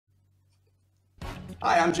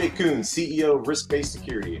Hi, I'm Jake Kouns, CEO of Risk-Based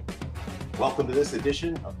Security. Welcome to this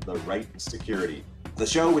edition of The Right Security, the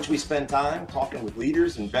show which we spend time talking with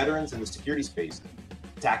leaders and veterans in the security space,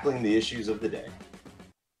 tackling the issues of the day.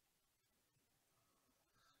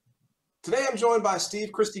 Today I'm joined by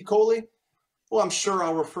Christey Coley, who I'm sure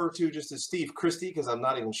I'll refer to just as Steve Christey because I'm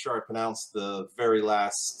not even sure I pronounced the very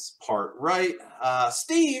last part right.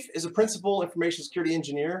 Steve is a principal information security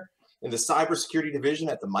engineer in the cybersecurity division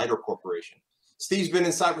at the MITRE Corporation. Steve's been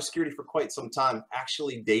in cybersecurity for quite some time,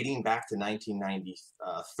 actually dating back to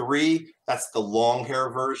 1993. That's the long hair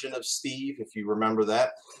version of Steve, if you remember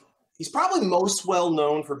that. He's probably most well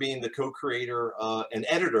known for being the co-creator and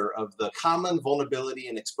editor of the Common Vulnerability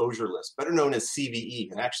and Exposure List, better known as CVE,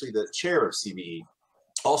 and actually the chair of CVE.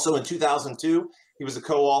 Also in 2002, he was a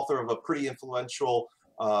co-author of a pretty influential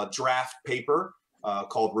draft paper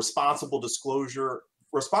called Responsible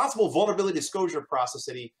Vulnerability Disclosure Process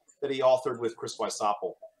that he authored with Chris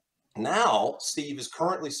Weissoppel. Now, Steve is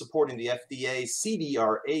currently supporting the FDA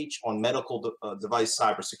CDRH on medical device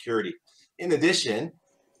cybersecurity. In addition,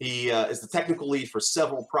 he is the technical lead for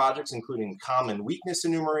several projects, including Common Weakness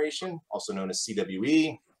Enumeration, also known as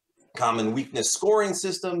CWE, Common Weakness Scoring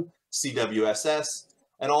System, CWSS,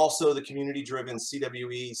 and also the community-driven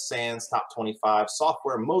CWE SANS Top 25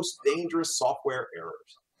 Software Most Dangerous Software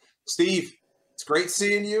Errors. Steve, it's great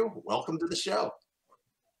seeing you. Welcome to the show.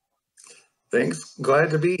 Thanks. Glad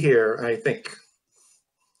to be here, I think.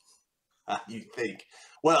 You think.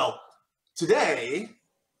 Well, today,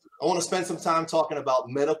 I want to spend some time talking about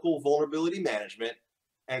medical vulnerability management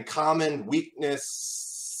and common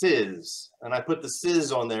weaknesses. And I put the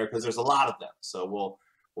CIS on there because there's a lot of them. So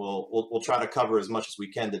we'll try to cover as much as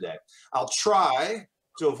we can today. I'll try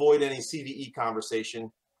to avoid any CVE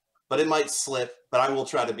conversation, but it might slip, but I will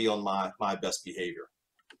try to be on my best behavior.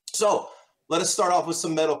 So let us start off with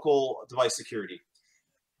some medical device security.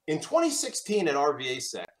 In 2016 at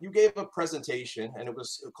RVASec, you gave a presentation and it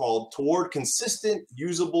was called Toward Consistent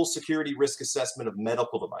Usable Security Risk Assessment of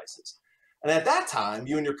Medical Devices. And at that time,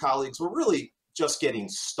 you and your colleagues were really just getting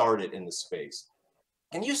started in the space.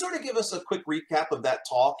 Can you sort of give us a quick recap of that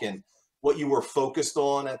talk and what you were focused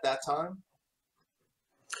on at that time?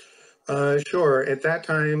 Sure. At that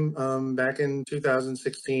time, back in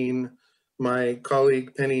 2016, my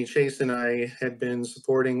colleague Penny Chase and I had been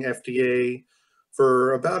supporting FDA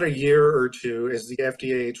for about a year or two as the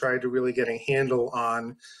FDA tried to really get a handle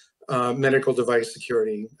on medical device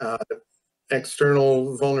security.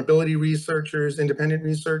 External vulnerability researchers, independent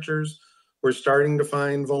researchers, were starting to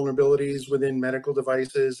find vulnerabilities within medical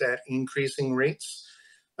devices at increasing rates.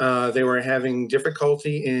 They were having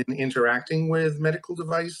difficulty in interacting with medical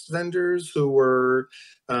device vendors who were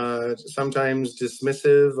sometimes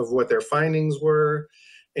dismissive of what their findings were.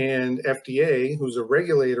 And FDA, who's a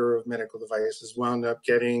regulator of medical devices, wound up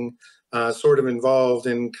getting sort of involved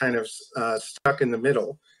and kind of stuck in the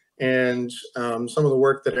middle. And some of the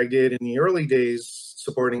work that I did in the early days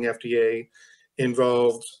supporting FDA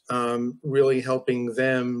involved really helping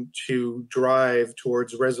them to drive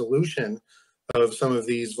towards resolution of some of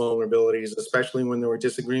these vulnerabilities, especially when there were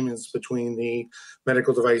disagreements between the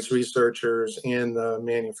medical device researchers and the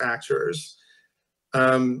manufacturers.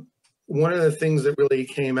 One of the things that really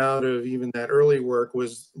came out of even that early work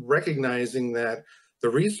was recognizing that the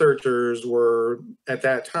researchers were, at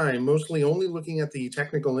that time, mostly only looking at the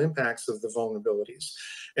technical impacts of the vulnerabilities.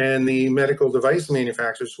 And the medical device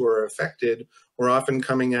manufacturers who were affected were often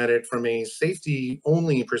coming at it from a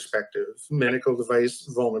safety-only perspective. Medical device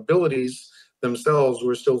vulnerabilities themselves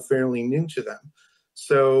were still fairly new to them.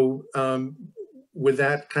 So with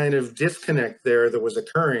that kind of disconnect there that was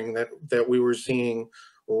occurring, that we were seeing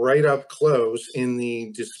right up close in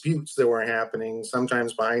the disputes that were happening,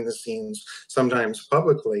 sometimes behind the scenes, sometimes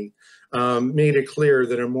publicly, made it clear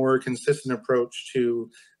that a more consistent approach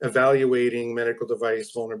to evaluating medical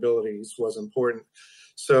device vulnerabilities was important.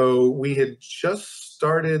 So we had just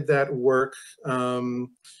started that work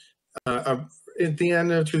at the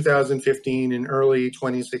end of 2015 and early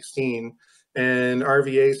 2016, and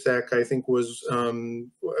RVASec, I think, was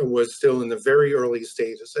still in the very early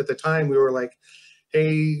stages. At the time, we were like,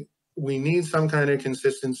 hey, we need some kind of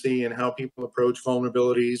consistency in how people approach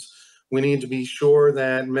vulnerabilities. We need to be sure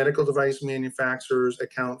that medical device manufacturers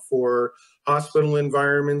account for hospital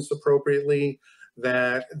environments appropriately,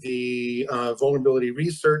 that the vulnerability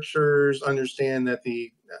researchers understand that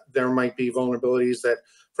there might be vulnerabilities that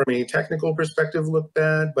from a technical perspective look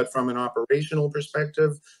bad, but from an operational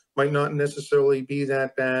perspective might not necessarily be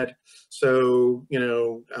that bad. So,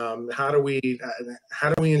 how do we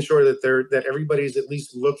ensure that everybody's at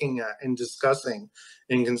least looking at and discussing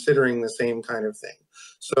and considering the same kind of thing?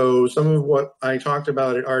 So some of what I talked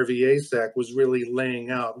about at RVASec was really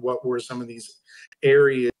laying out what were some of these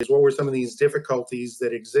areas, what were some of these difficulties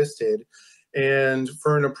that existed, and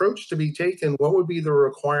for an approach to be taken, what would be the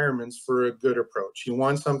requirements for a good approach? You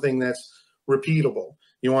want something that's repeatable.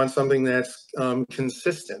 You want something that's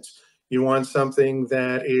consistent. You want something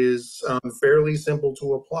that is fairly simple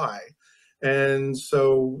to apply. And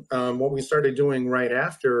so what we started doing right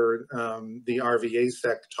after the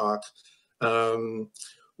RVASec talk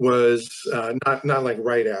was not like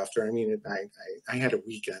right after. I mean, I had a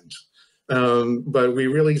weekend. But we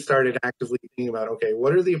really started actively thinking about, okay,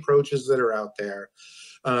 what are the approaches that are out there?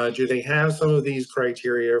 Do they have some of these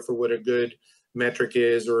criteria for what a good metric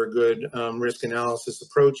is or a good risk analysis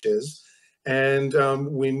approach is? And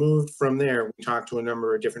we moved from there. We talked to a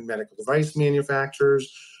number of different medical device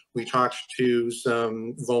manufacturers. We talked to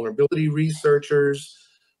some vulnerability researchers.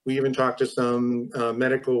 We even talked to some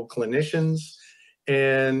medical clinicians,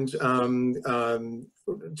 and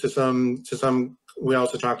we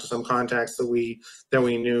also talked to some contacts that we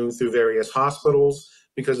knew through various hospitals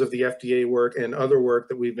because of the FDA work and other work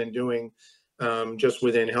that we've been doing just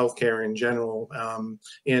within healthcare in general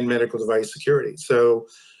and medical device security. So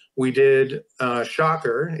we did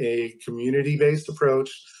Shocker, a community-based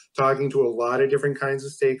approach, talking to a lot of different kinds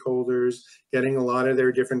of stakeholders, getting a lot of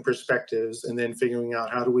their different perspectives, and then figuring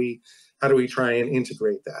out how do we try and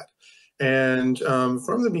integrate that. And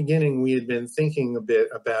from the beginning, we had been thinking a bit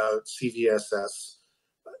about CVSS,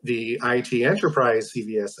 the IT enterprise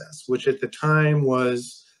CVSS, which at the time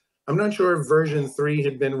was, I'm not sure if version 3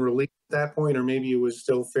 had been released at that point, or maybe it was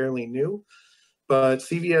still fairly new, but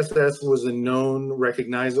CVSS was a known,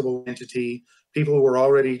 recognizable entity. People were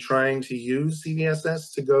already trying to use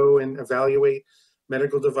CVSS to go and evaluate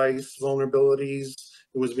medical device vulnerabilities.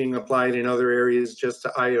 It was being applied in other areas just to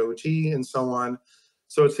IoT and so on.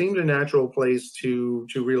 So it seemed a natural place to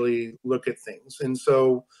really look at things. And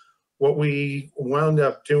so what we wound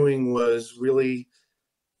up doing was really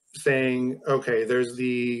saying, okay, there's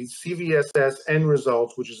the CVSS end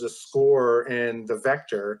result, which is a score and the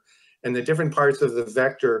vector, and the different parts of the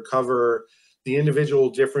vector cover the individual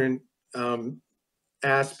different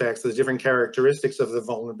aspects, the different characteristics of the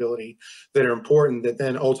vulnerability that are important that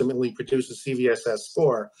then ultimately produce a CVSS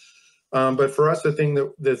score. But for us, the thing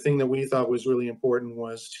that we thought was really important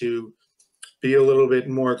was to be a little bit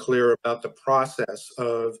more clear about the process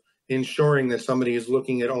of ensuring that somebody is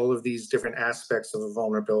looking at all of these different aspects of a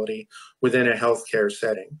vulnerability within a healthcare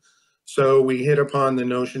setting. So we hit upon the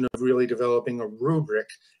notion of really developing a rubric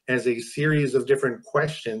as a series of different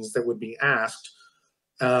questions that would be asked,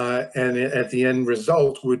 and at the end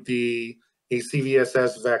result would be a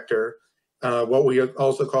CVSS vector, what we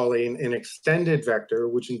also call an extended vector,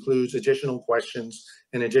 which includes additional questions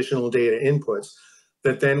and additional data inputs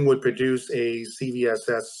that then would produce a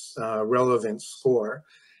CVSS relevant score.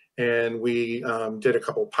 And we did a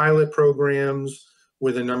couple pilot programs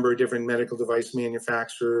with a number of different medical device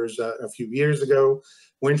manufacturers a few years ago.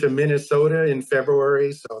 Went to Minnesota in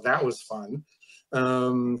February, so that was fun.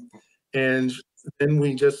 And then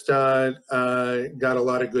we just got a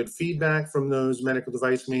lot of good feedback from those medical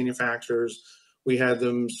device manufacturers. We had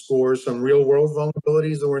them score some real world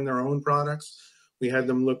vulnerabilities that were in their own products. We had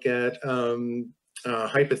them look at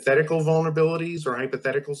hypothetical vulnerabilities or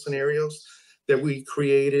hypothetical scenarios that we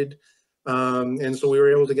created. And so we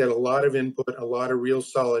were able to get a lot of input, a lot of real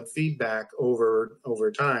solid feedback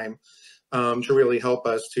over time to really help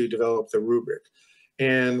us to develop the rubric.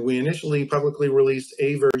 And we initially publicly released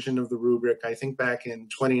a version of the rubric, I think back in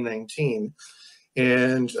 2019.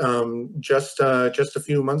 And just a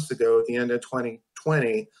few months ago, at the end of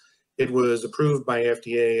 2020, it was approved by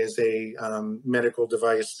FDA as a medical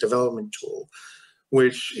device development tool,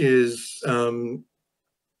 which is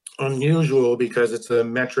unusual because it's a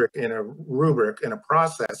metric in a rubric in a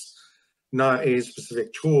process, not a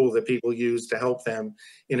specific tool that people use to help them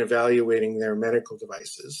in evaluating their medical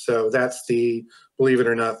devices. So that's the, believe it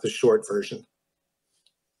or not, the short version.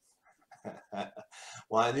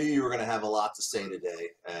 Well, I knew you were going to have a lot to say today,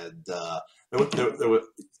 and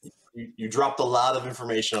you dropped a lot of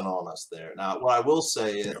information on us there. Now, what I will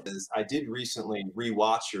say is I did recently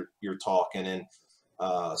rewatch your talk, and in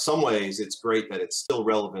some ways, it's great that it's still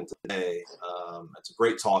relevant today. It's a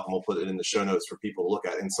great talk, and we'll put it in the show notes for people to look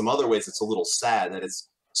at. In some other ways, it's a little sad that it's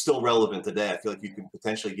still relevant today. I feel like you could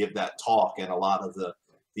potentially give that talk, and a lot of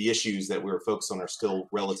the issues that we're focused on are still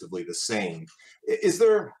relatively the same. Is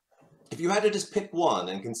there, if you had to just pick one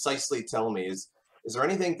and concisely tell me, Is there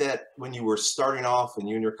anything that when you were starting off and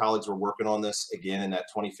you and your colleagues were working on this again in that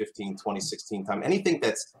 2015, 2016 time, anything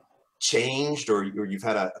that's changed or you've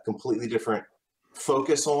had a completely different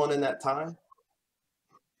focus on in that time?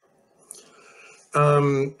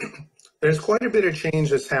 There's quite a bit of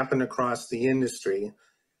change that's happened across the industry.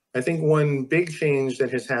 I think one big change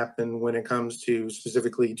that has happened when it comes to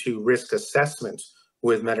specifically to risk assessment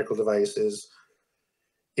with medical devices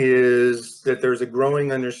is that there's a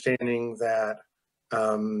growing understanding that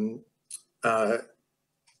um, uh,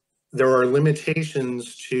 there are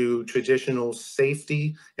limitations to traditional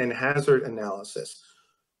safety and hazard analysis,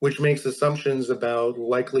 which makes assumptions about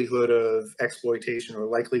likelihood of exploitation or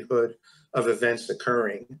likelihood of events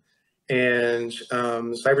occurring. And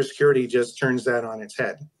cybersecurity just turns that on its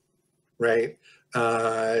head, right?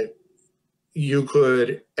 You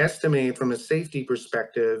could estimate from a safety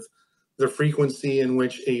perspective the frequency in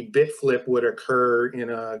which a bit flip would occur in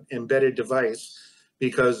an embedded device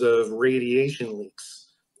because of radiation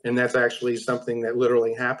leaks. And that's actually something that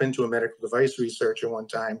literally happened to a medical device researcher one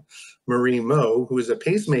time, Marie Moe, who was a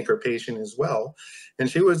pacemaker patient as well. And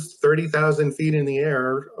she was 30,000 feet in the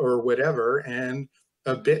air or whatever, and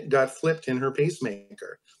a bit got flipped in her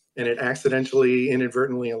pacemaker. And it accidentally,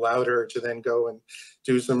 inadvertently allowed her to then go and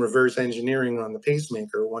do some reverse engineering on the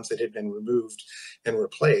pacemaker once it had been removed and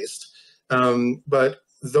replaced. But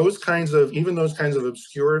those kinds of, even those kinds of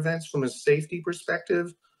obscure events from a safety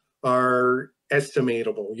perspective are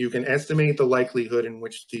estimatable. You can estimate the likelihood in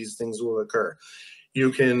which these things will occur.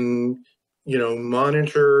 You can,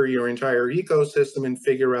 monitor your entire ecosystem and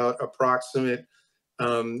figure out approximate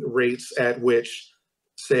rates at which,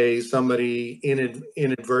 say, somebody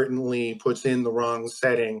inadvertently puts in the wrong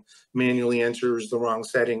setting, manually enters the wrong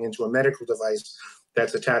setting into a medical device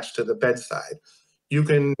that's attached to the bedside. You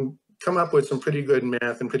can come up with some pretty good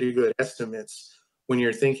math and pretty good estimates when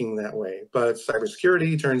you're thinking that way. But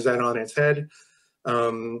cybersecurity turns that on its head.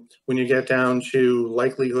 When you get down to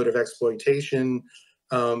likelihood of exploitation,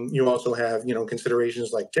 you also have,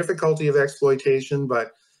 considerations like difficulty of exploitation.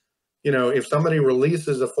 But, if somebody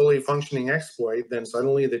releases a fully functioning exploit, then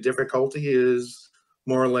suddenly the difficulty is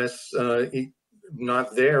more or less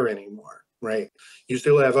not there anymore, right? You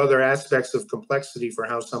still have other aspects of complexity for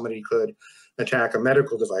how somebody could attack a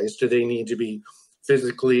medical device. Do they need to be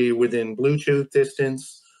physically within Bluetooth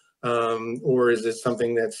distance? Or is it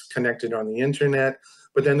something that's connected on the internet?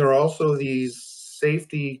 But then there are also these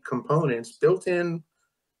safety components, built-in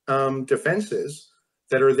defenses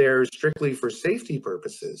that are there strictly for safety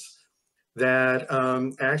purposes that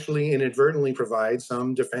actually inadvertently provide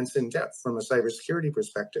some defense in depth from a cybersecurity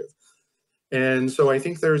perspective. And so I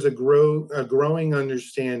think there's a growing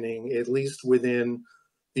understanding, at least within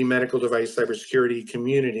the medical device cybersecurity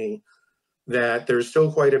community, that there's still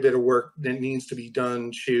quite a bit of work that needs to be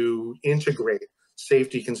done to integrate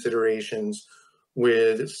safety considerations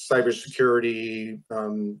with cybersecurity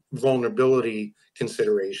vulnerability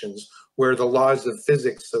considerations, where the laws of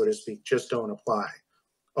physics, so to speak, just don't apply.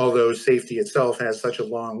 Although safety itself has such a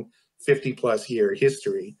long 50+ year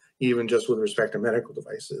history, even just with respect to medical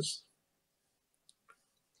devices.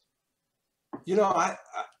 I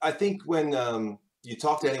think when you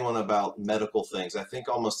talk to anyone about medical things, I think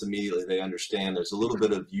almost immediately they understand there's a little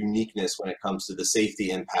bit of uniqueness when it comes to the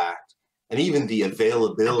safety impact and even the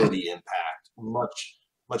availability impact,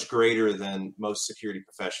 much greater than most security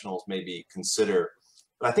professionals maybe consider.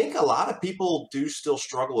 But I think a lot of people do still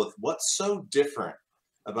struggle with what's so different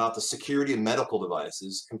about the security of medical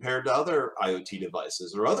devices compared to other IoT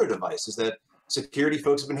devices or other devices that security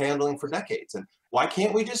folks have been handling for decades. And why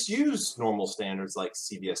can't we just use normal standards like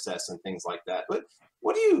CVSS and things like that? But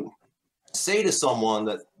what do you say to someone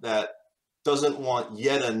that doesn't want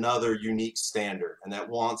yet another unique standard and that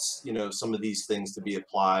wants, some of these things to be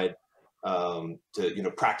applied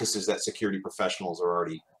to, practices that security professionals are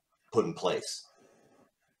already put in place?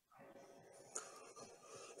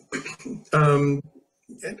 I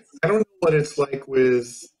don't know what it's like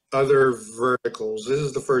with other verticals. This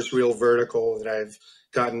is the first real vertical that I've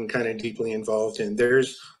gotten kind of deeply involved in. There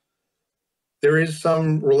is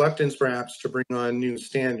some reluctance perhaps to bring on new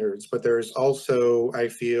standards, but there's also, I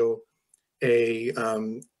feel,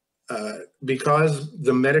 because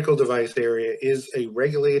the medical device area is a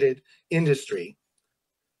regulated industry,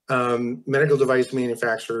 medical device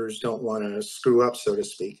manufacturers don't want to screw up, so to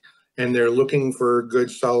speak, and they're looking for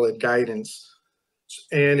good, solid guidance.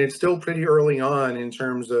 And it's still pretty early on in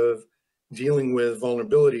terms of dealing with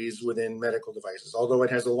vulnerabilities within medical devices. Although it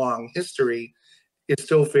has a long history, it's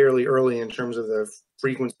still fairly early in terms of the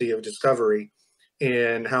frequency of discovery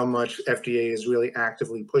and how much FDA is really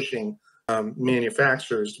actively pushing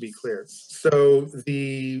manufacturers, to be clear. So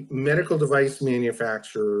the medical device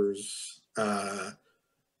manufacturers,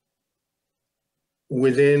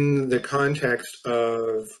 within the context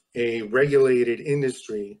of a regulated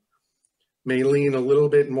industry, may lean a little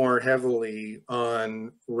bit more heavily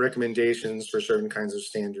on recommendations for certain kinds of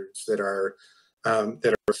standards that are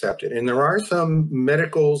accepted. And there are some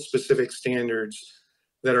medical specific standards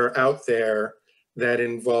that are out there that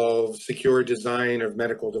involve secure design of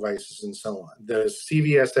medical devices and so on. The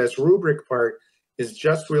CVSS rubric part is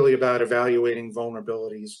just really about evaluating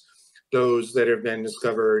vulnerabilities, those that have been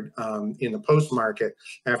discovered in the post-market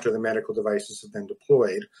after the medical devices have been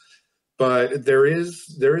deployed. But there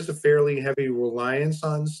is a fairly heavy reliance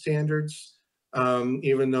on standards,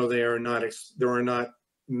 even though there are not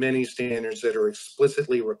many standards that are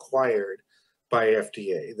explicitly required by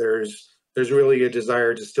FDA. There's really a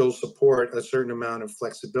desire to still support a certain amount of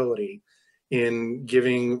flexibility in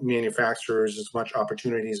giving manufacturers as much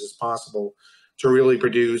opportunities as possible to really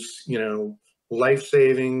produce,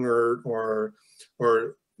 life-saving or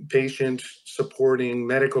patient supporting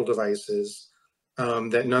medical devices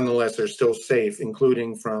that nonetheless are still safe,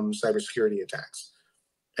 including from cybersecurity attacks.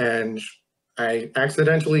 And I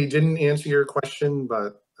accidentally didn't answer your question,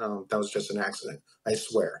 but that was just an accident, I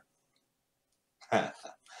swear.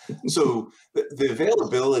 So the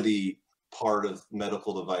availability part of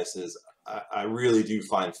medical devices, I really do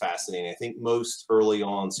find fascinating. I think most early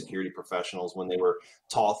on security professionals, when they were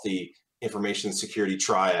taught the information security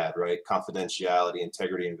triad, right? Confidentiality,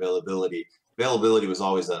 integrity, and availability. Availability was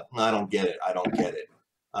always I don't get it, I don't get it.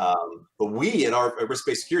 But we at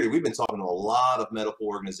risk-based security, we've been talking to a lot of medical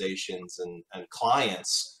organizations and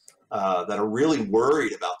clients that are really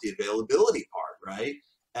worried about the availability part, right?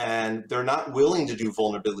 And they're not willing to do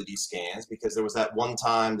vulnerability scans because there was that one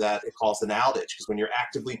time that it caused an outage, because when you're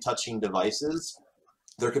actively touching devices,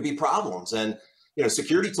 there could be problems. And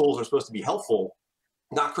security tools are supposed to be helpful,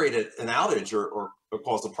 not create an outage or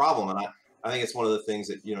cause a problem. And I think it's one of the things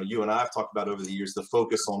that you and I have talked about over the years, the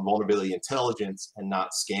focus on vulnerability intelligence and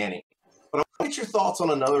not scanning. But I want to get your thoughts on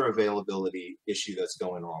another availability issue that's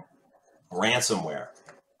going on: ransomware.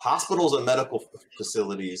 Hospitals and medical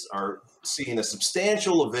facilities are seeing a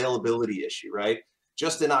substantial availability issue, right?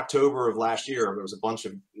 Just in October of last year, there was a bunch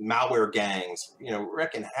of malware gangs,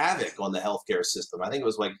 wreaking havoc on the healthcare system. I think it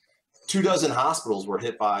was like 24 hospitals were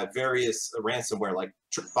hit by various ransomware, like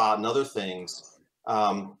TrickBot and other things.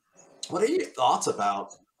 What are your thoughts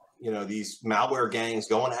about, these malware gangs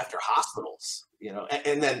going after hospitals?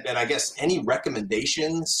 And I guess any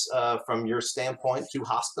recommendations from your standpoint to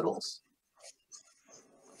hospitals?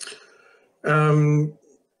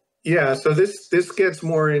 Yeah, so this gets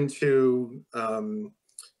more into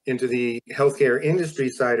the healthcare industry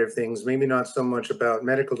side of things, maybe not so much about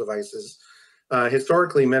medical devices.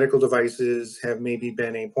 Historically, medical devices have maybe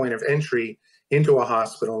been a point of entry into a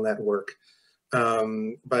hospital network.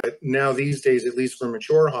 But now these days, at least for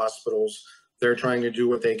mature hospitals, they're trying to do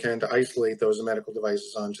what they can to isolate those medical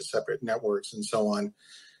devices onto separate networks and so on.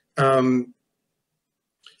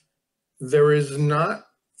 There is not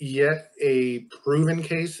yet a proven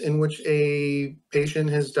case in which a patient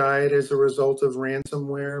has died as a result of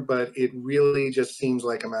ransomware, but it really just seems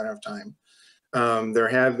like a matter of time. There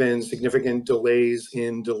have been significant delays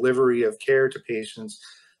in delivery of care to patients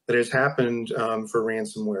that has happened for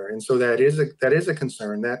ransomware. And so that is a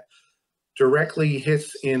concern that directly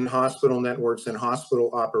hits in hospital networks and hospital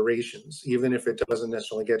operations, even if it doesn't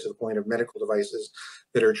necessarily get to the point of medical devices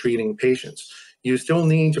that are treating patients. You still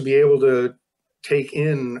need to be able to take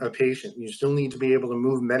in a patient. You still need to be able to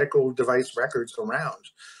move medical device records around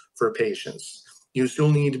for patients. You still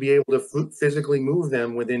need to be able to physically move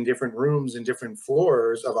them within different rooms and different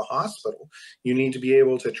floors of a hospital. You need to be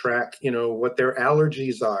able to track, what their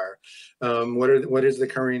allergies are, what is the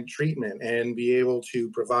current treatment, and be able to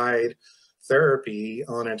provide therapy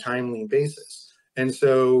on a timely basis. And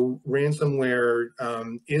so ransomware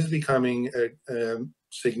is becoming a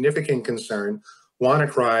significant concern.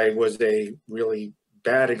 WannaCry was a really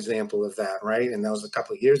bad example of that, right? And that was a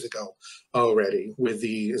couple of years ago already,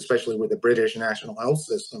 especially with the British National Health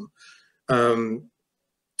System.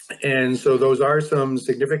 And so those are some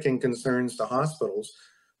significant concerns to hospitals,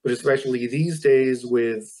 but especially these days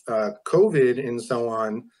with COVID and so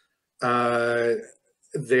on,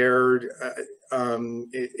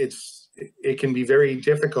 it can be very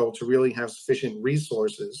difficult to really have sufficient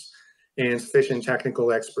resources and sufficient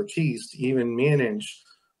technical expertise to even manage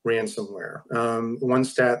ransomware. One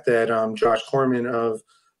stat that Josh Corman of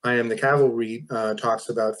I Am the Cavalry talks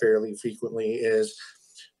about fairly frequently is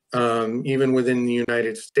even within the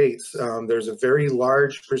United States, there's a very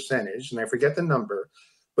large percentage, and I forget the number,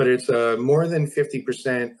 but it's more than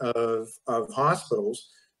 50% of hospitals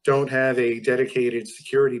don't have a dedicated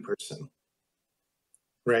security person,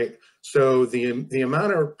 right? So the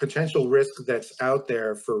amount of potential risk that's out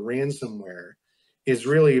there for ransomware is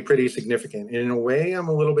really pretty significant. And in a way, I'm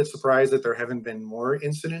a little bit surprised that there haven't been more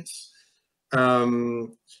incidents. But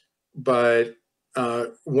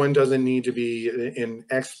one doesn't need to be an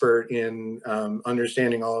expert in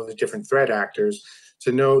understanding all of the different threat actors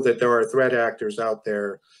to know that there are threat actors out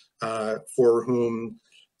there for whom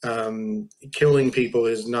killing people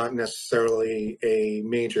is not necessarily a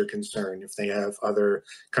major concern if they have other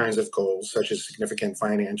kinds of goals, such as significant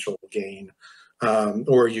financial gain,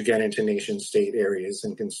 or you get into nation state areas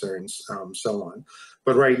and concerns, so on.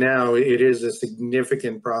 But right now, it is a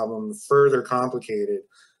significant problem, further complicated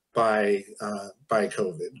by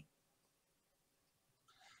COVID.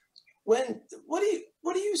 What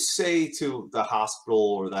do you say to the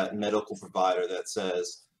hospital or that medical provider that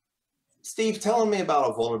says, Steve, telling me about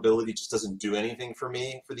a vulnerability just doesn't do anything for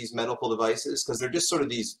me for these medical devices, because they're just sort of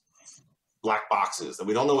these black boxes that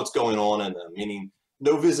we don't know what's going on in them, meaning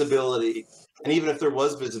no visibility. And even if there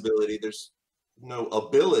was visibility, there's no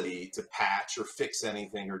ability to patch or fix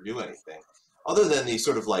anything or do anything other than these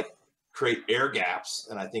sort of like create air gaps.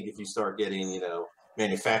 And I think if you start getting,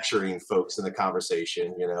 manufacturing folks in the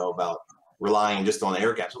conversation, about relying just on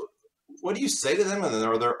air gaps, what do you say to them? And then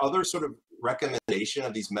are there other sort of recommendation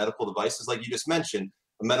of these medical devices? Like you just mentioned,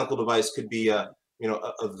 a medical device could be a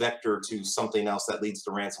vector to something else that leads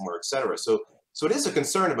to ransomware, et cetera. So it is a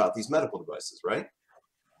concern about these medical devices, right?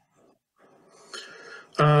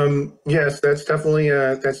 Yes, that's definitely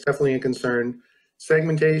a concern.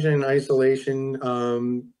 Segmentation and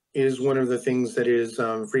isolation is one of the things that is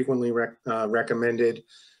frequently recommended.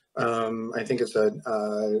 I think it's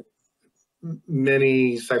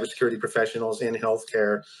many cybersecurity professionals in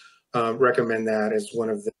healthcare recommend that as one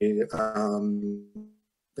of the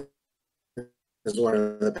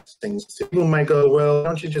best things. People might go, well, why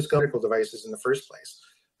don't you just go medical devices in the first place?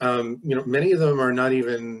 Many of them are not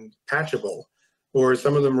even patchable, or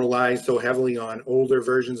some of them rely so heavily on older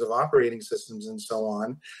versions of operating systems and so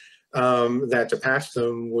on, that to patch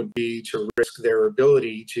them would be to risk their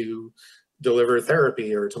ability to deliver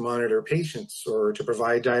therapy or to monitor patients or to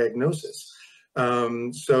provide diagnosis.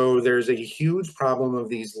 So there's a huge problem of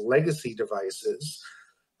these legacy devices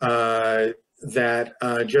that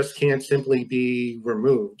just can't simply be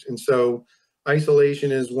removed. And so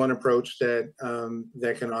isolation is one approach that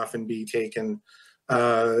that can often be taken.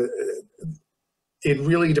 It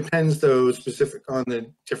really depends, though, specific on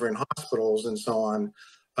the different hospitals and so on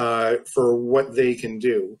for what they can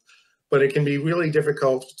do. But it can be really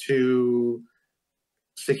difficult to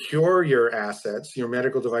secure your assets, your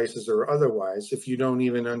medical devices or otherwise, if you don't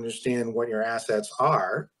even understand what your assets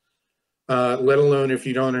are, let alone if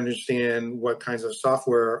you don't understand what kinds of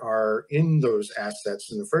software are in those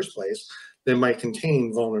assets in the first place that might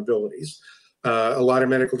contain vulnerabilities. A lot of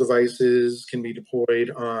medical devices can be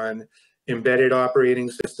deployed on embedded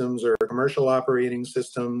operating systems or commercial operating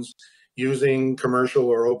systems using commercial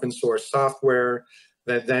or open source software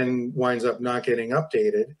that then winds up not getting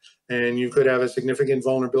updated. And you could have a significant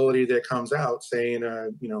vulnerability that comes out, say in a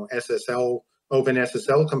SSL, open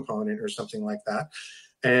SSL component or something like that.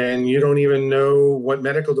 And you don't even know what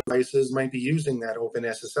medical devices might be using that open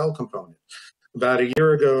SSL component. About a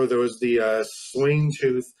year ago, there was the Swing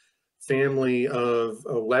Tooth family of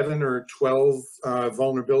 11 or 12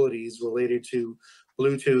 vulnerabilities related to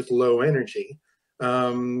Bluetooth low energy.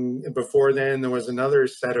 Before then, there was another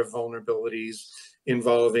set of vulnerabilities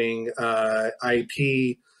involving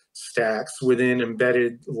IP stacks within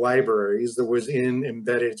embedded libraries that was in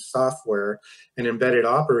embedded software and embedded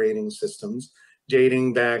operating systems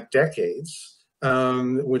dating back decades,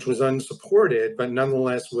 which was unsupported, but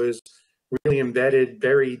nonetheless was really embedded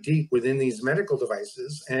very deep within these medical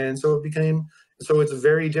devices. And so it's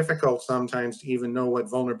very difficult sometimes to even know what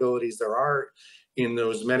vulnerabilities there are in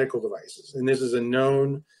those medical devices. And this is a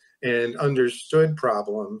known and understood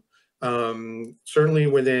problem, certainly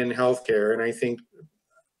within healthcare, and I think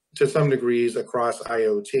to some degrees across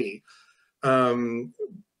IoT.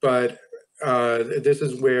 But this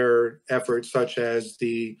is where efforts such as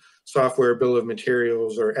the Software Bill of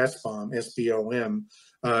Materials, or SBOM,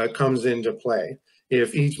 comes into play.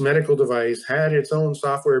 If each medical device had its own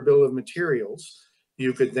Software Bill of Materials,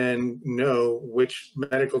 you could then know which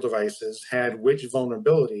medical devices had which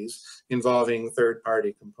vulnerabilities involving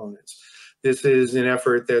third-party components. This is an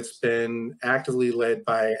effort that's been actively led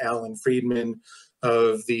by Alan Friedman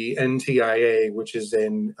of the NTIA, which is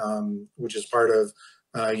part of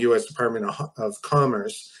U.S. Department of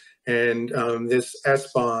Commerce. And this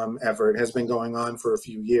SBOM effort has been going on for a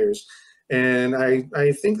few years. And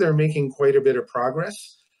I think they're making quite a bit of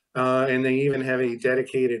progress. And they even have a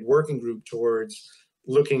dedicated working group towards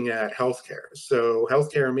looking at healthcare. So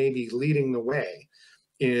healthcare may be leading the way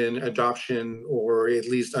in adoption, or at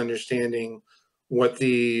least understanding what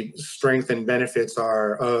the strength and benefits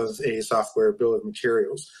are of a software bill of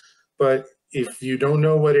materials. But if you don't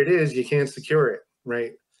know what it is, you can't secure it,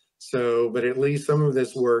 right? So, but at least some of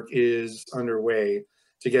this work is underway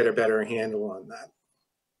to get a better handle on that.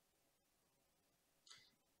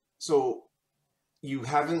 So you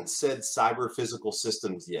haven't said cyber physical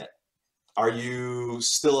systems yet. Are you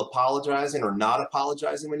still apologizing or not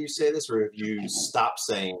apologizing when you say this, or have you stopped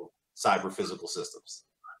saying cyber physical systems?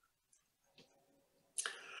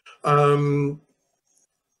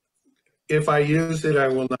 If I use it, I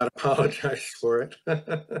will not apologize for it.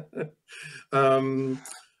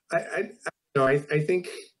 I think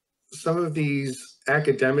some of these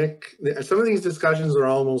discussions are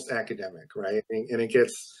almost academic, right? And it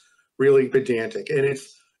gets really pedantic. And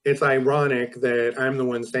it's ironic that I'm the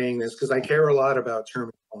one saying this because I care a lot about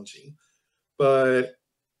terminology. But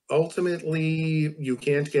ultimately, you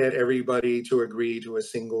can't get everybody to agree to a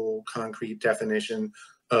single concrete definition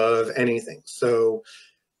of anything. So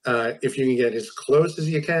if you can get as close as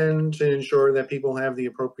you can to ensure that people have the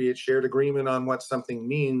appropriate shared agreement on what something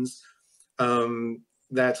means,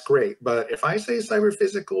 that's great. But if I say cyber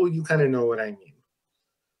physical, you kind of know what I mean,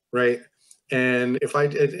 right? And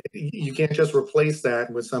you can't just replace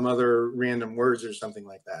that with some other random words or something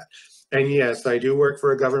like that. And yes, I do work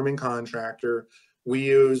for a government contractor. We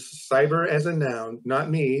use cyber as a noun, not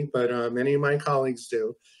me, but many of my colleagues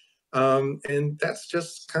do. And that's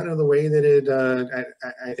just kind of the way that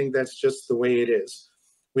I think that's just the way it is.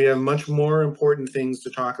 We have much more important things to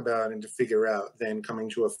talk about and to figure out than coming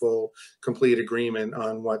to a full, complete agreement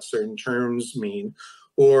on what certain terms mean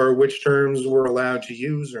or which terms we're allowed to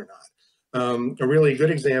use or not. A really good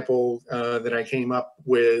example that I came up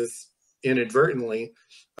with inadvertently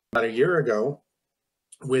about a year ago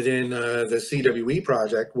within the CWE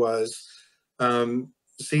project was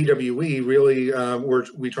CWE really,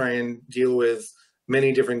 we try and deal with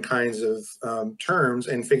many different kinds of terms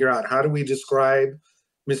and figure out how do we describe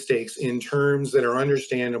mistakes in terms that are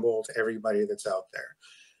understandable to everybody that's out there.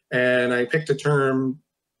 And I picked a term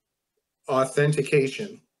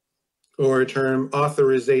authentication or a term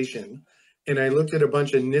authorization. And I looked at a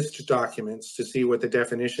bunch of NIST documents to see what the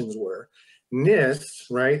definitions were. NIST,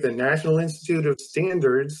 right, the National Institute of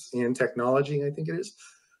Standards and Technology, I think it is.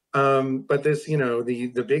 But this,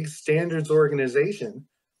 the big standards organization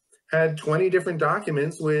had 20 different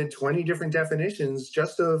documents with 20 different definitions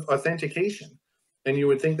just of authentication. And you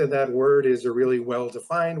would think that that word is a really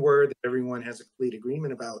well-defined word that everyone has a complete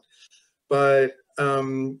agreement about. But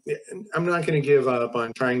I'm not going to give up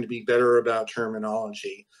on trying to be better about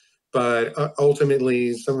terminology. But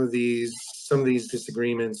ultimately, some of these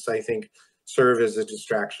disagreements, I think, serve as a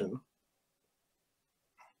distraction.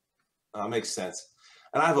 Makes sense.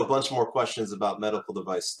 And I have a bunch more questions about medical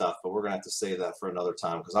device stuff, but we're going to have to save that for another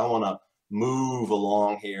time because I want to move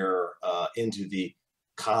along here into the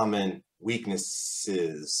common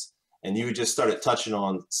weaknesses. And you just started touching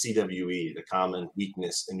on CWE, the common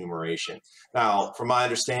weakness enumeration. Now, from my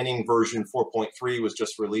understanding, version 4.3 was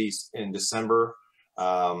just released in December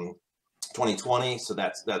 2020, so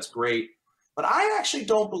that's great. But I actually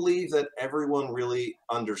don't believe that everyone really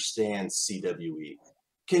understands CWE.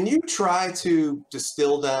 Can you try to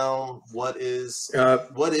distill down what is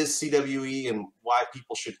CWE and why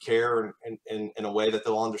people should care in a way that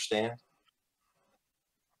they'll understand?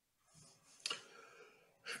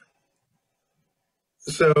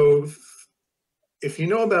 So if you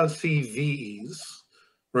know about CVEs,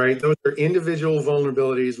 right, those are individual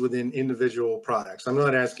vulnerabilities within individual products. I'm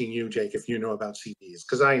not asking you, Jake, if you know about CVEs,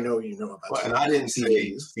 because I know you know about CVEs. And I didn't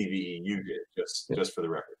say CVE, you did, just for the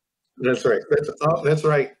record. That's right. That's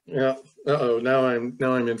right. Yeah. Now I'm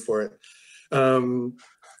in for it. CVEs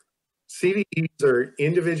are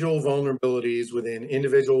individual vulnerabilities within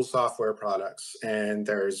individual software products, and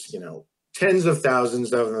there's tens of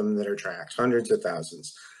thousands of them that are tracked, hundreds of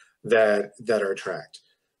thousands that are tracked.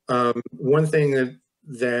 One thing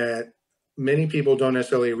that many people don't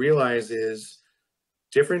necessarily realize is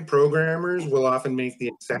different programmers will often make the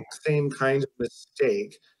exact same kind of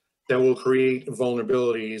mistake that will create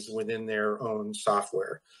vulnerabilities within their own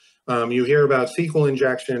software. You hear about SQL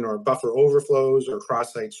injection or buffer overflows or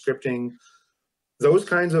cross-site scripting. Those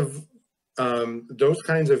kinds of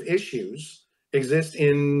issues exist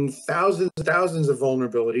in thousands and thousands of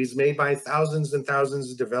vulnerabilities made by thousands and thousands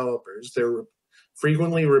of developers. They're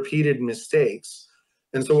frequently repeated mistakes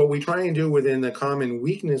And so what we try and do within the common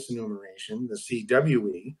weakness enumeration, the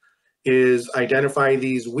CWE, is identify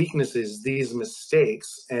these weaknesses, these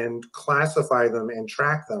mistakes, and classify them and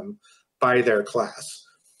track them by their class.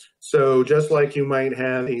 So just like you might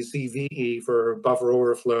have a CVE for buffer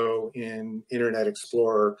overflow in Internet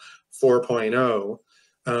Explorer 4.0,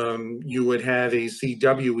 you would have a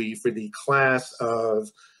CWE for the class of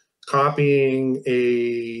copying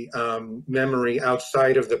a memory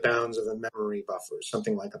outside of the bounds of a memory buffer,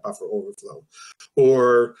 something like a buffer overflow,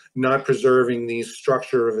 or not preserving the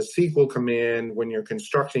structure of a SQL command when you're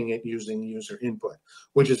constructing it using user input,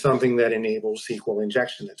 which is something that enables SQL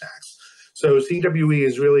injection attacks. So CWE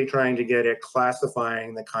is really trying to get at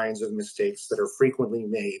classifying the kinds of mistakes that are frequently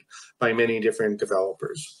made by many different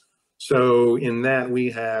developers. So in that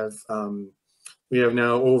we have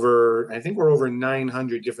now over, I think we're over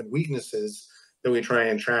 900 different weaknesses that we try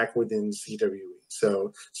and track within CWE.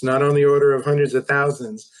 So it's not on the order of hundreds of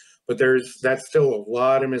thousands, but that's still a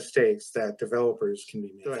lot of mistakes that developers can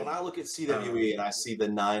be making. When I look at CWE and I see the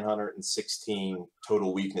 916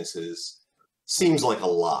 total weaknesses, seems like a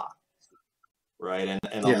lot, right?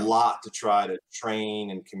 And a lot to try to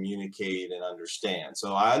train and communicate and understand.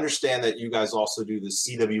 So I understand that you guys also do the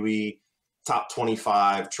CWE top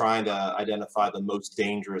 25, trying to identify the most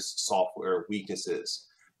dangerous software weaknesses.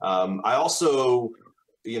 I also,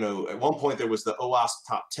 at one point there was the OWASP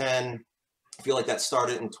top 10. I feel like that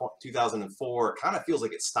started in 2004. It kind of feels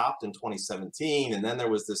like it stopped in 2017. And then there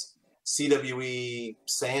was this CWE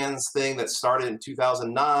SANS thing that started in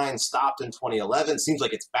 2009, stopped in 2011. Seems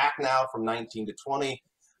like it's back now from 19 to 20.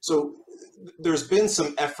 So there's been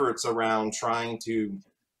some efforts around trying to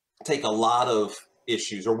take a lot of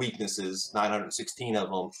issues or weaknesses, 916 of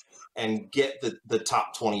them, and get the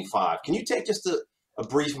top 25. Can you take just a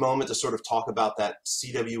brief moment to sort of talk about that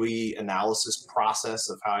CWE analysis process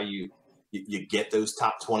of how you get those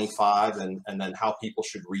top 25 and then how people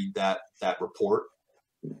should read that report?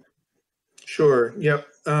 Sure. Yep.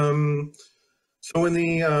 So in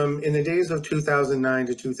the days of 2009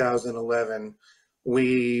 to 2011,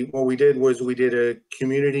 what we did was we did a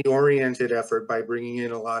community-oriented effort by bringing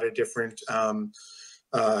in a lot of different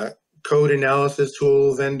code analysis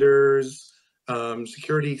tool vendors,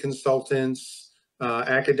 security consultants,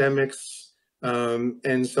 academics,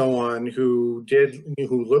 and so on, who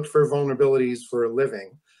looked for vulnerabilities for a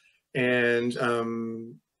living, and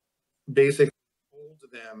basically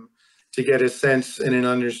told them to get a sense and an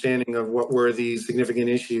understanding of what were the significant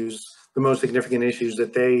issues, the most significant issues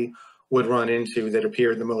that they would run into that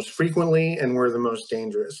appeared the most frequently and were the most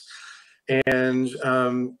dangerous. And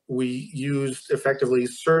we used effectively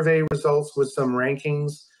survey results with some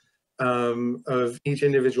rankings of each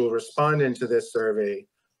individual respondent to this survey.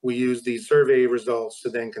 We used these survey results to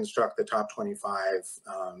then construct the top 25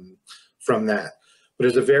 from that. But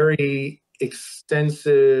it's a very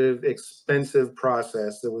extensive, expensive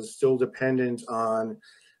process that was still dependent on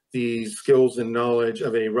the skills and knowledge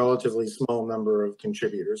of a relatively small number of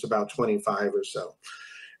contributors, about 25 or so.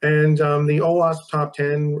 And the OWASP top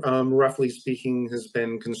 10, roughly speaking, has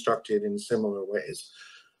been constructed in similar ways.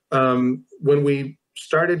 When we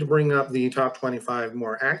started to bring up the top 25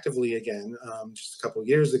 more actively again, just a couple of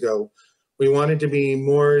years ago, we wanted to be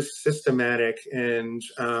more systematic and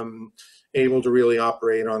able to really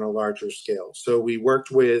operate on a larger scale. So we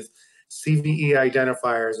worked with CVE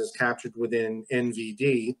identifiers as captured within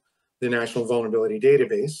NVD, the National Vulnerability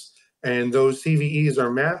Database, and those CVEs are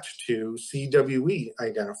mapped to CWE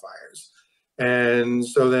identifiers. And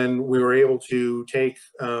so then we were able to take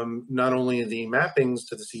not only the mappings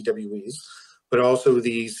to the CWEs, but also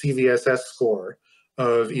the CVSS score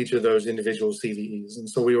of each of those individual CVEs. And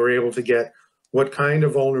so we were able to get what kind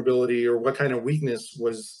of vulnerability or what kind of weakness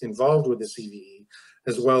was involved with the CVE,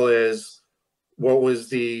 as well as what was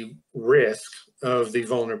the risk of the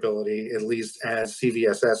vulnerability, at least as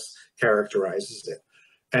CVSS characterizes it.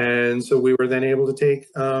 And so we were then able to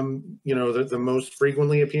take, the most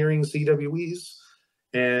frequently appearing CWEs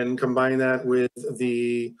and combine that with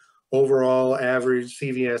the overall average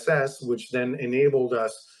CVSS, which then enabled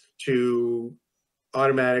us to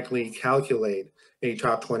automatically calculate a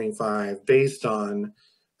top 25 based on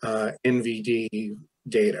NVD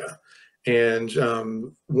data. And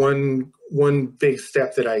one big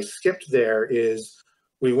step that I skipped there is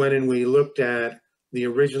we went and we looked at the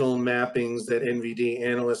original mappings that NVD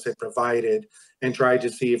analysts had provided and tried to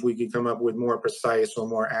see if we could come up with more precise or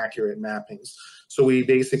more accurate mappings. So we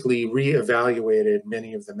basically reevaluated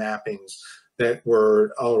many of the mappings that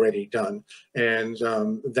were already done. And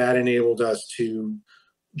that enabled us to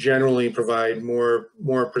generally provide more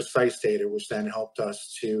precise data, which then helped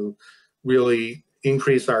us to really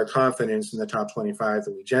increase our confidence in the top 25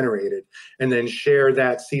 that we generated, and then share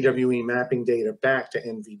that CWE mapping data back to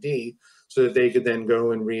NVD so that they could then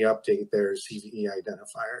go and re-update their CVE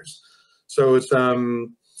identifiers. So it's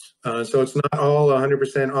not all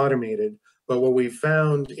 100% automated, but what we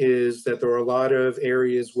found is that there are a lot of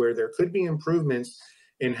areas where there could be improvements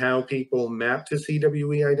in how people map to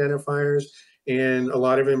CWE identifiers, and a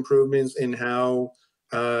lot of improvements in how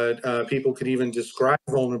people could even describe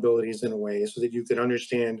vulnerabilities in a way so that you could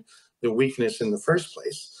understand the weakness in the first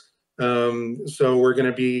place. So we're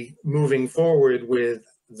going to be moving forward with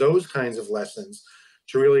those kinds of lessons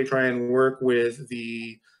to really try and work with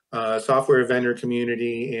the software vendor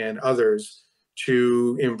community and others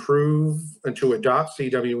to improve and to adopt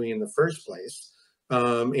CWE in the first place,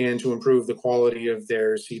 and to improve the quality of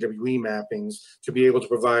their CWE mappings to be able to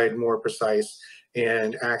provide more precise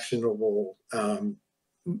and actionable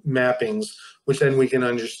mappings, which then we can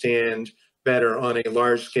understand better on a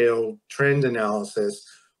large scale trend analysis.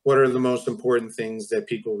 What are the most important things that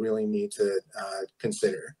people really need to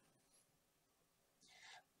consider?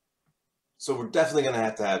 So we're definitely going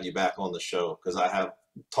to have you back on the show because I have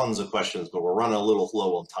tons of questions, but we're running a little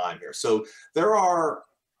low on time here. So there are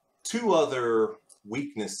two other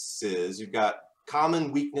weaknesses. You've got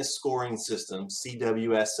Common Weakness Scoring System,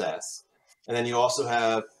 CWSS, and then you also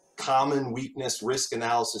have Common Weakness Risk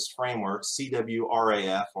Analysis Framework,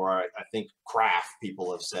 CWRAF, or I think CRAF,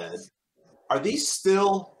 people have said. Are these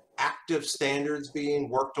still active standards being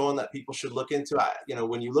worked on that people should look into?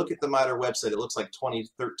 When you look at the MITRE website, it looks like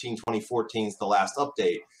 2013, 2014 is the last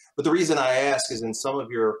update. But the reason I ask is in some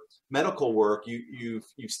of your medical work, you've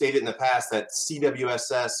stated in the past that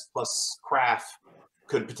CWSS plus CRAF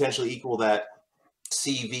could potentially equal that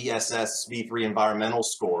CVSS V3 environmental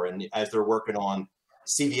score, and as they're working on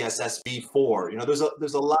CVSS V4,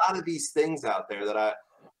 there's a lot of these things out there that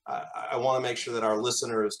I want to make sure that our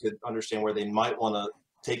listeners could understand where they might want to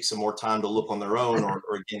take some more time to look on their own, or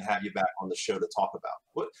again have you back on the show to talk about.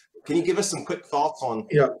 What can you give us some quick thoughts on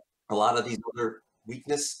a lot of these other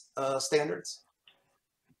weakness standards?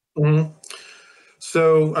 Mm-hmm.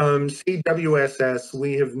 So CWSS,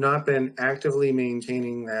 we have not been actively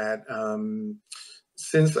maintaining that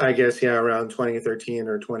since, I guess, around 2013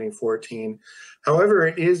 or 2014. However,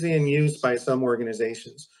 it is in use by some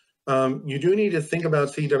organizations. You do need to think about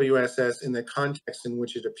CWSS in the context in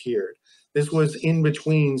which it appeared. This was in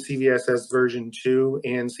between CVSS version 2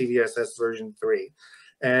 and CVSS version 3.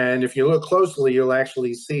 And if you look closely, you'll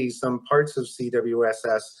actually see some parts of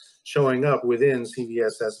CWSS showing up within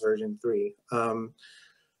CVSS version 3.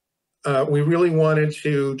 We really wanted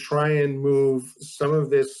to try and move some of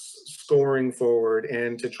this scoring forward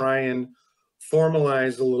and to try and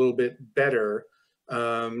formalize a little bit better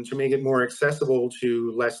to make it more accessible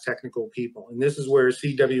to less technical people. And this is where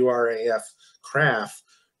CWRAF CRAF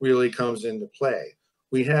really comes into play.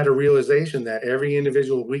 We had a realization that every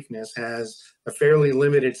individual weakness has a fairly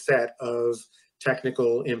limited set of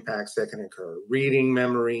technical impacts that can occur. Reading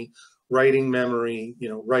memory, writing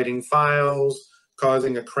files,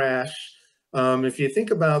 causing a crash. If you think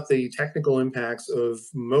about the technical impacts of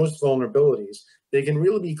most vulnerabilities, they can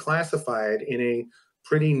really be classified in a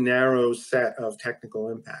pretty narrow set of technical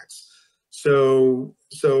impacts. So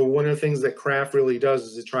one of the things that CRAF really does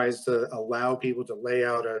is it tries to allow people to lay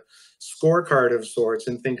out a scorecard of sorts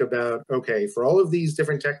and think about, okay, for all of these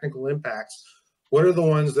different technical impacts, what are the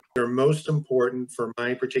ones that are most important for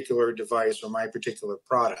my particular device or my particular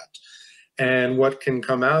product? And what can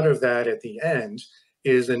come out of that at the end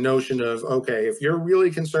is a notion of, okay, if you're really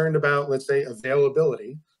concerned about, let's say,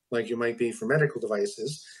 availability, like you might be for medical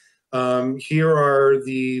devices, here are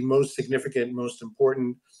the most significant, most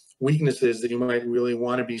important weaknesses that you might really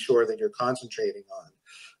want to be sure that you're concentrating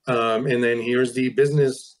on. And then here's the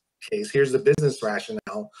business case, here's the business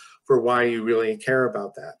rationale for why you really care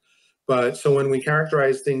about that. But so when we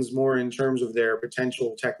characterize things more in terms of their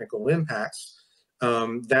potential technical impacts,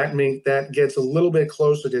 that gets a little bit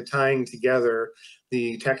closer to tying together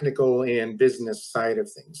the technical and business side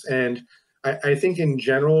of things. And I think in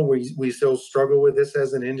general, we still struggle with this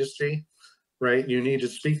as an industry, right? You need to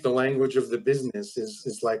speak the language of the business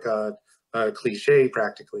is like a cliche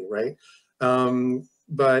practically, right?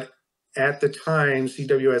 But at the time,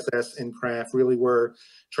 CWSS and CRAF really were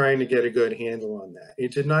trying to get a good handle on that.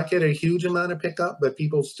 It did not get a huge amount of pickup, but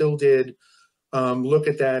people still did look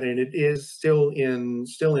at that, and it is still in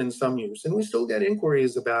some use, and we still get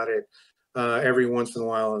inquiries about it every once in a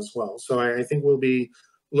while as well. So I think we'll be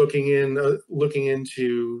looking into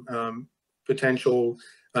potential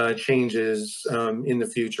changes in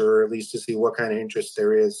the future, or at least to see what kind of interest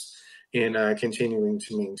there is in continuing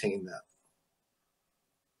to maintain that.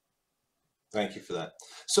 Thank you for that.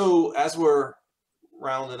 So as we're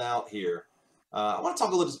rounding out here, I want to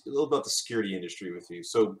talk a little about the security industry with you.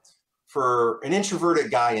 So for an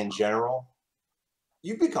introverted guy in general,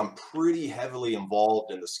 you've become pretty heavily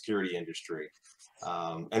involved in the security industry,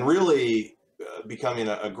 and really becoming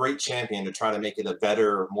a great champion to try to make it a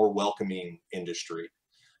better, more welcoming industry.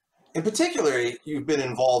 In particular, you've been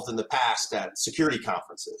involved in the past at security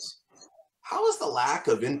conferences. How has the lack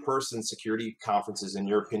of in-person security conferences, in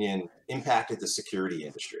your opinion, impacted the security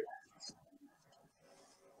industry?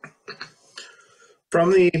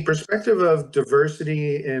 From the perspective of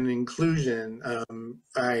diversity and inclusion,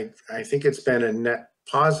 I think it's been a net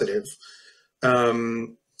positive.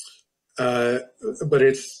 Um, but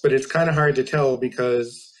it's kind of hard to tell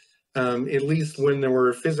because at least when there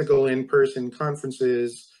were physical in-person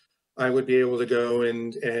conferences, I would be able to go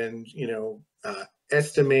and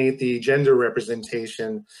estimate the gender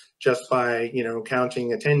representation just by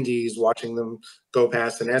counting attendees, watching them go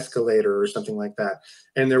past an escalator or something like that.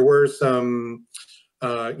 And there were some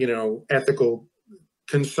ethical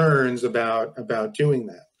concerns about doing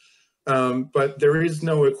that. But there is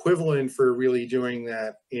no equivalent for really doing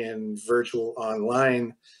that in virtual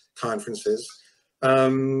online conferences.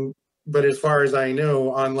 But as far as I know,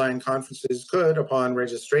 online conferences could, upon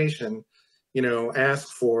registration, ask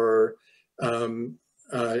for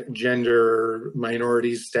gender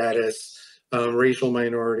minority status, racial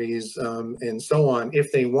minorities, and so on,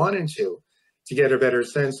 if they wanted to get a better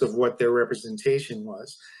sense of what their representation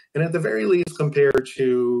was. And at the very least, compared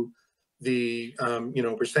to the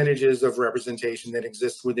percentages of representation that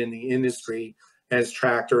exist within the industry as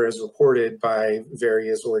tracked or as reported by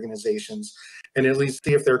various organizations, and at least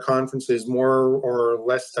see if their conference is more or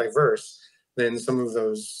less diverse than some of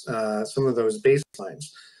those baselines.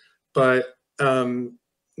 But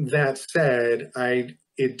that said,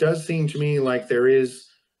 it does seem to me like there is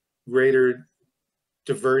greater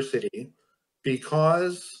diversity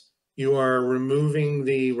because you are removing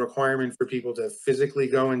the requirement for people to physically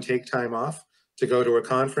go and take time off to go to a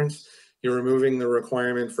conference. You're removing the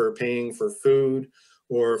requirement for paying for food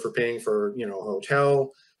or for paying for a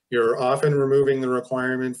hotel. You're often removing the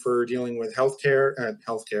requirement for dealing with childcare,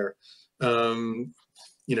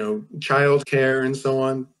 and so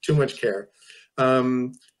on. Too much care,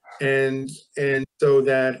 and so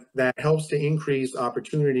that helps to increase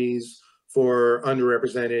opportunities for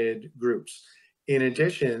underrepresented groups. In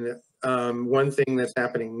addition, one thing that's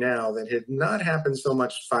happening now that had not happened so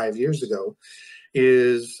much 5 years ago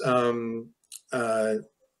is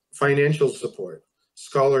financial support,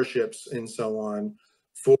 scholarships, and so on,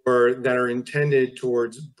 that are intended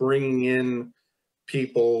towards bringing in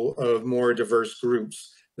people of more diverse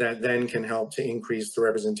groups that then can help to increase the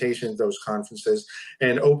representation of those conferences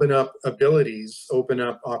and open up opportunities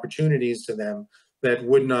to them that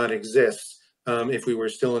would not exist if we were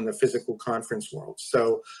still in the physical conference world.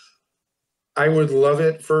 So I would love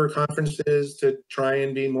it for conferences to try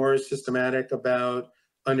and be more systematic about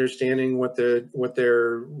understanding what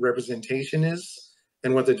their representation is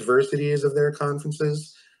and what the diversity is of their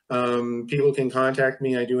conferences. People can contact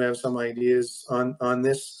me. I do have some ideas on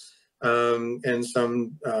this and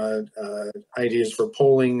some ideas for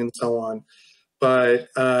polling and so on. But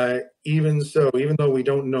even though we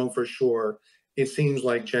don't know for sure, it seems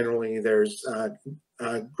like generally there's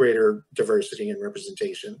greater diversity and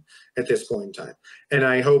representation at this point in time. And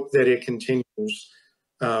I hope that it continues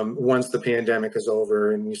once the pandemic is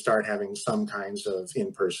over and we start having some kinds of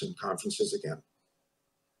in-person conferences again.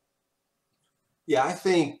 Yeah, I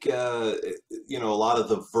think, a lot of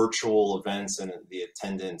the virtual events and the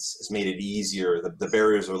attendance has made it easier. The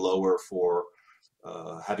barriers are lower for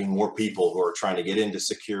having more people who are trying to get into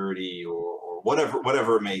security or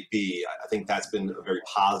whatever it may be. I think that's been a very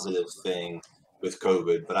positive thing with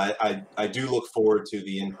COVID. But I do look forward to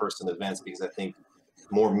the in-person events because I think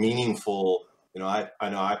more meaningful. I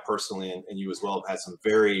know I personally and you as well have had some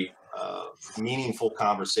very meaningful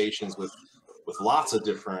conversations with lots of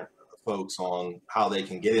different folks on how they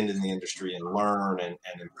can get into the industry and learn and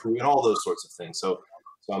improve and all those sorts of things. So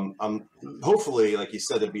I'm hopefully, like you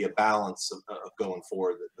said, there'll be a balance of going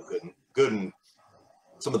forward, the good and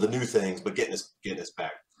some of the new things, but getting us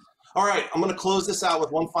back. All right, I'm going to close this out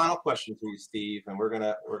with one final question for you, Steve, and we're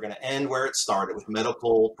gonna end where it started, with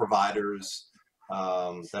medical providers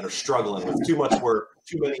that are struggling with too much work,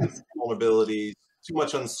 too many vulnerabilities, too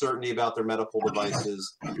much uncertainty about their medical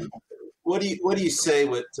devices. What do you say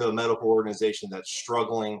to a medical organization that's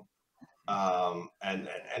struggling,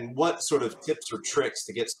 and what sort of tips or tricks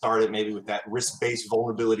to get started maybe with that risk-based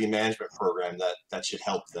vulnerability management program that should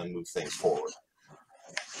help them move things forward?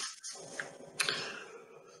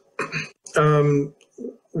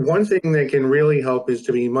 one thing that can really help is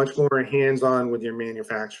to be much more hands-on with your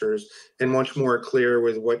manufacturers and much more clear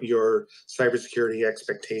with what your cybersecurity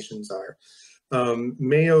expectations are.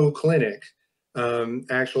 Mayo Clinic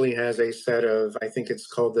actually has a set of, I think it's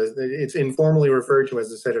called it's informally referred to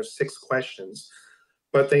as a set of 6 questions,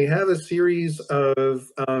 but they have a series of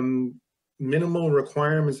minimal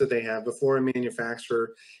requirements that they have before a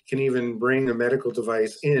manufacturer can even bring a medical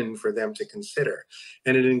device in for them to consider.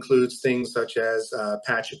 And it includes things such as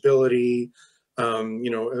patchability,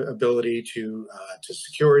 ability to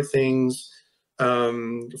secure things,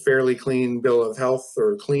 fairly clean bill of health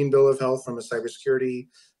or clean bill of health from a cybersecurity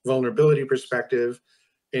vulnerability perspective,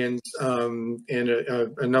 and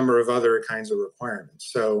a number of other kinds of requirements.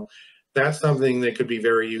 So that's something that could be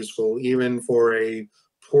very useful even for a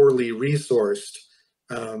poorly resourced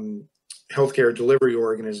healthcare delivery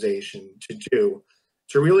organization to do,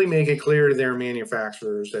 to really make it clear to their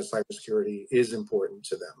manufacturers that cybersecurity is important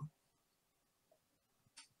to them.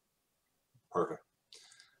 Perfect.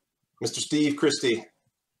 Mr. Steve, Christy,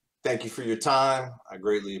 thank you for your time. I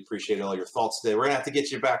greatly appreciate all your thoughts today. We're gonna have to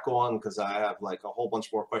get you back on because I have like a whole bunch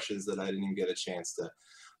more questions that I didn't even get a chance to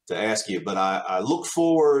ask you, but I look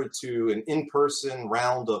forward to an in-person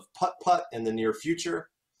round of putt-putt in the near future.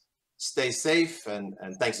 Stay safe, and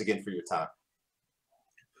thanks again for your time.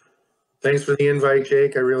 Thanks for the invite,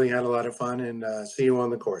 Jake. I really had a lot of fun, and see you on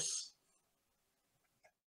the course.